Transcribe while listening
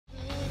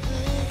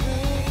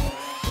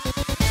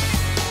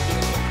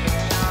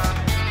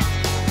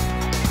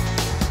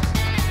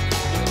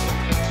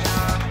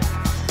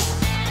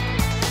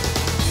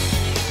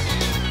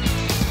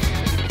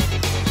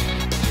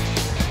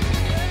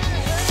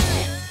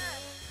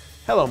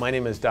Hello, my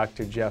name is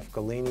Dr. Jeff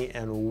Golini,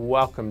 and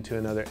welcome to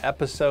another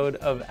episode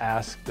of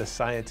Ask the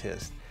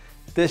Scientist.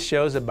 This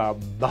show's about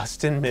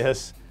busting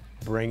myths,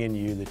 bringing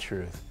you the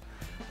truth.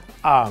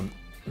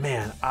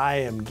 Man, I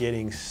am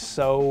getting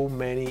so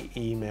many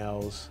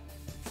emails,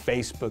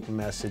 Facebook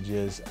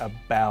messages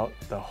about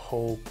the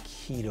whole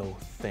keto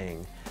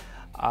thing.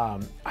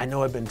 I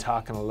know I've been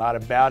talking a lot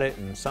about it,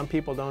 and some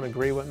people don't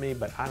agree with me,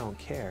 but I don't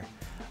care.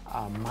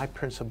 My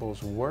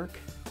principles work,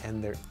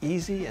 and they're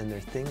easy, and they're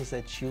things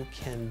that you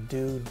can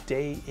do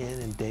day in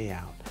and day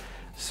out.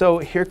 So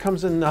here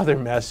comes another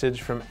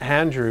message from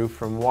Andrew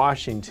from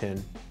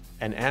Washington,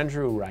 and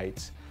Andrew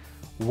writes,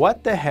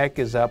 "What the heck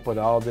is up with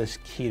all this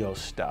keto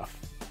stuff?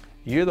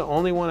 You're the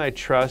only one I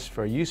trust,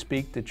 for you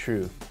speak the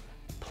truth.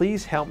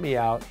 Please help me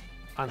out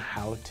on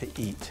how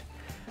to eat."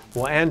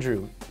 Well,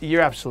 Andrew,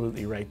 you're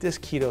absolutely right. This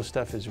keto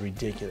stuff is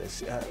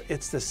ridiculous.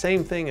 It's the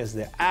same thing as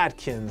the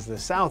Atkins, the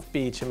South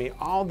Beach. I mean,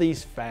 all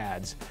these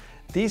fads.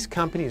 These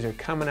companies are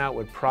coming out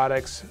with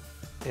products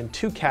in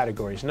two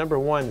categories. Number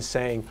one,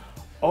 saying,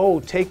 oh,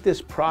 take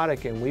this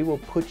product and we will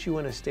put you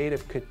in a state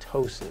of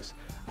ketosis.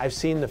 I've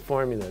seen the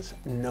formulas.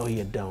 No,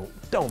 you don't.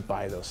 Don't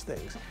buy those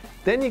things.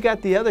 Then you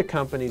got the other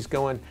companies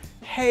going,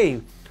 hey,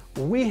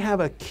 we have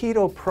a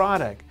keto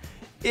product.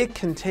 It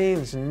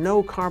contains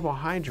no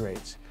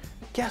carbohydrates.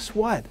 Guess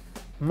what?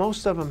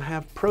 Most of them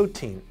have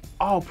protein.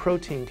 All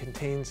protein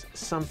contains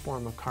some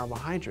form of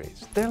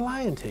carbohydrates. They're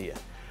lying to you.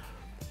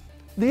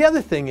 The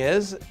other thing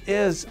is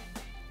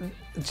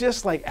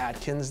just like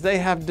Atkins, they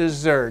have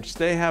desserts,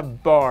 they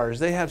have bars,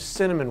 they have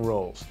cinnamon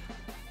rolls.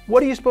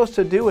 What are you supposed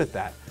to do with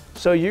that?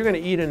 So you're going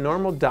to eat a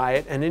normal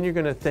diet, and then you're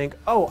going to think,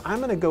 oh, I'm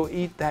going to go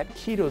eat that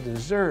keto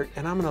dessert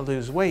and I'm going to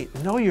lose weight.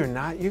 No, you're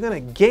not. You're going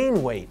to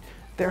gain weight.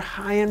 They're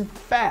high in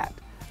fat.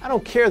 I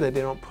don't care that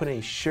they don't put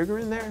any sugar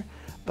in there,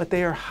 but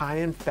they are high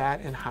in fat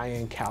and high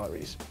in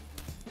calories.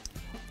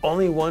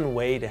 Only one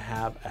way to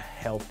have a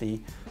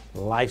healthy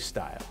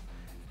lifestyle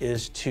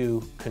is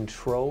to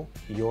control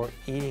your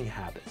eating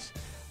habits,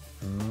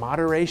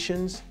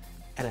 moderations,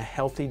 and a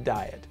healthy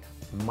diet.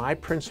 My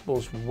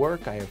principles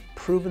work. I have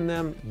proven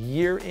them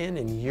year in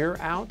and year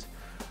out.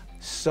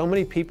 So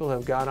many people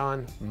have got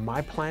on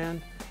my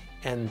plan,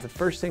 and the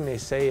first thing they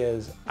say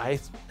is, I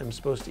am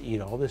supposed to eat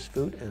all this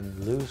food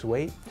and lose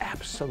weight?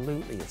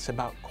 Absolutely. It's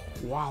about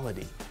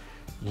quality.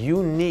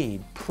 You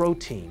need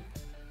protein.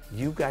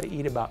 You've got to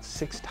eat about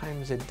 6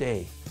 times a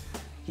day.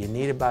 You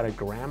need about 1.5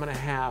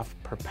 grams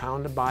per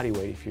pound of body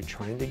weight if you're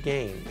trying to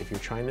gain. If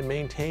you're trying to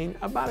maintain,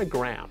 about 1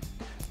 gram.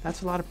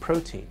 That's a lot of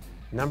protein.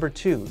 Number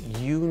 2,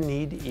 you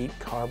need to eat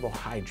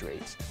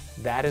carbohydrates.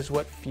 That is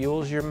what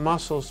fuels your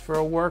muscles for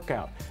a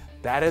workout.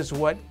 That is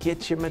what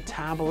gets your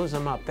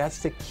metabolism up. That's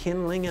the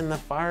kindling in the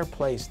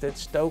fireplace that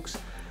stokes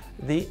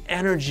the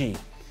energy.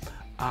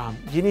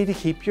 You need to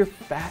keep your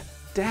fat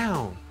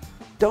down.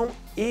 Don't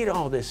eat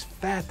all this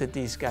fat that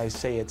these guys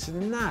say. It's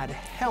not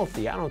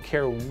healthy. I don't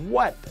care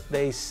what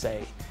they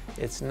say.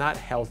 It's not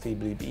healthy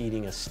to be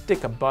eating a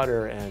stick of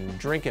butter and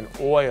drinking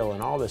oil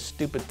and all the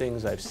stupid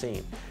things I've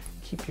seen.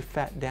 Keep your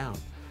fat down.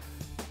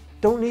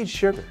 Don't need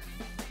sugar.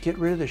 Get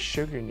rid of the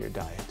sugar in your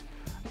diet.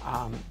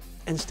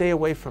 And stay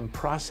away from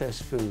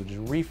processed foods,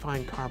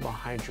 refined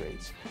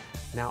carbohydrates.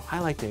 Now, I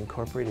like to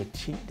incorporate a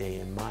cheat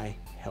day in my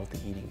healthy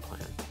eating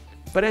plan.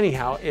 But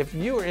anyhow, if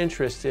you are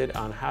interested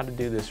on how to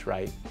do this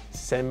right,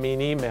 send me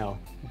an email,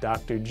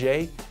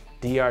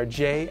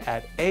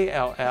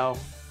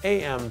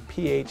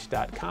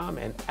 drj@allamph.com,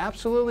 and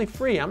absolutely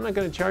free. I'm not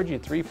going to charge you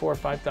 $3,000,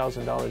 $4,000,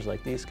 $5,000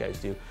 like these guys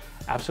do.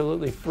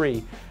 Absolutely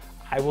free.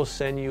 I will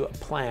send you a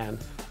plan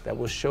that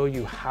will show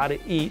you how to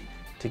eat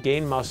to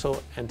gain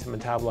muscle and to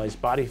metabolize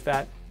body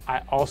fat.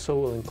 I also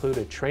will include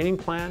a training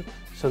plan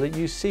so that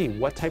you see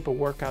what type of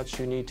workouts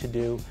you need to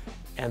do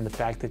and the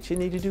fact that you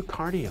need to do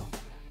cardio.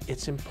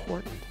 It's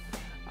important.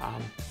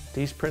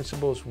 These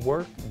principles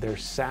work, they're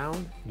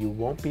sound, you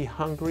won't be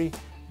hungry,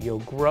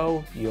 you'll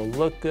grow, you'll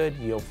look good,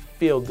 you'll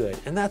feel good.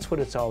 And that's what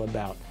it's all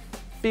about.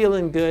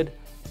 Feeling good,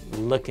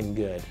 looking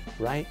good,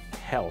 right?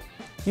 Health.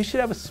 You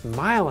should have a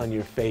smile on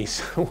your face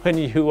when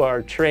you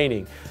are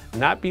training,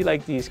 not be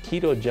like these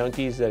keto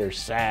junkies that are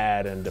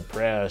sad and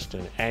depressed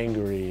and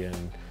angry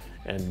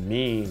and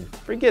mean.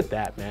 Forget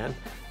that, man.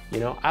 You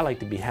know, I like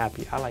to be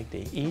happy. I like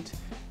to eat,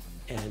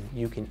 and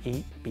you can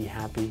eat, be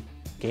happy,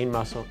 gain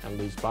muscle, and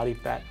lose body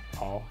fat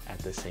all at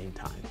the same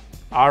time.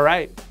 All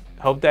right,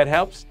 hope that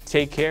helps.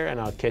 Take care, and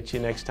I'll catch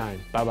you next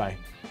time. Bye-bye.